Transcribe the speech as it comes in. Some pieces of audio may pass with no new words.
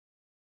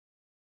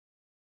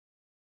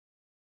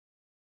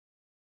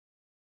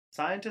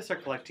Scientists are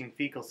collecting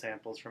fecal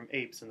samples from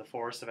apes in the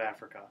forests of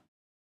Africa.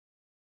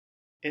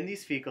 In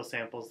these fecal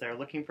samples, they are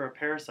looking for a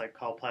parasite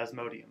called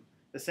Plasmodium,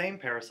 the same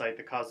parasite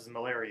that causes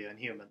malaria in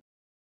humans.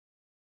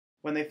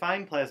 When they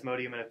find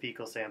Plasmodium in a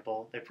fecal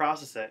sample, they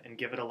process it and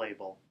give it a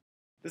label.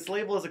 This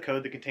label is a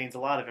code that contains a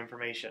lot of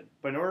information,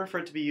 but in order for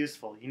it to be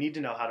useful, you need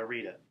to know how to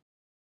read it.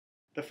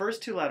 The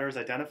first two letters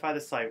identify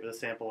the site where the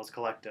sample was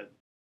collected.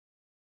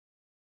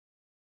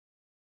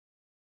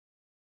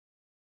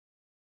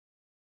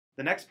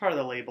 The next part of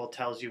the label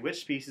tells you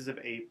which species of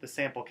ape the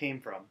sample came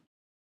from.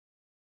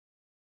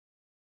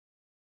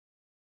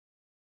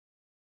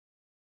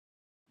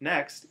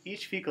 Next,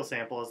 each fecal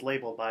sample is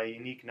labeled by a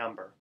unique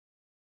number.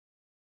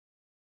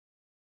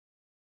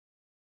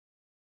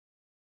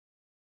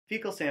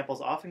 Fecal samples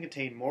often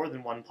contain more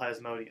than one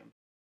Plasmodium.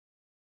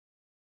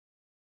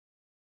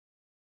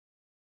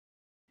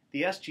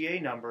 The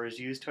SGA number is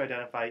used to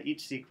identify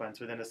each sequence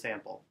within a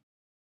sample.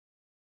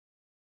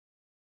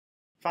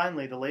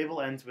 Finally, the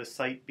label ends with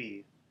Site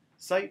B.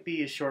 Site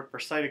B is short for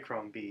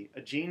cytochrome B,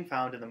 a gene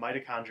found in the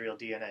mitochondrial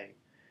DNA.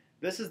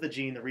 This is the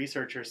gene the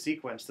researchers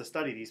sequenced to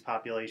study these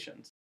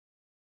populations.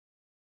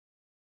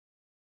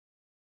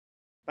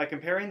 By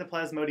comparing the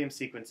Plasmodium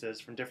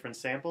sequences from different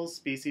samples,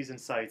 species,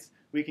 and sites,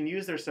 we can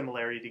use their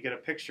similarity to get a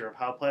picture of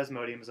how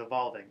Plasmodium is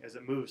evolving as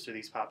it moves through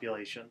these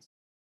populations.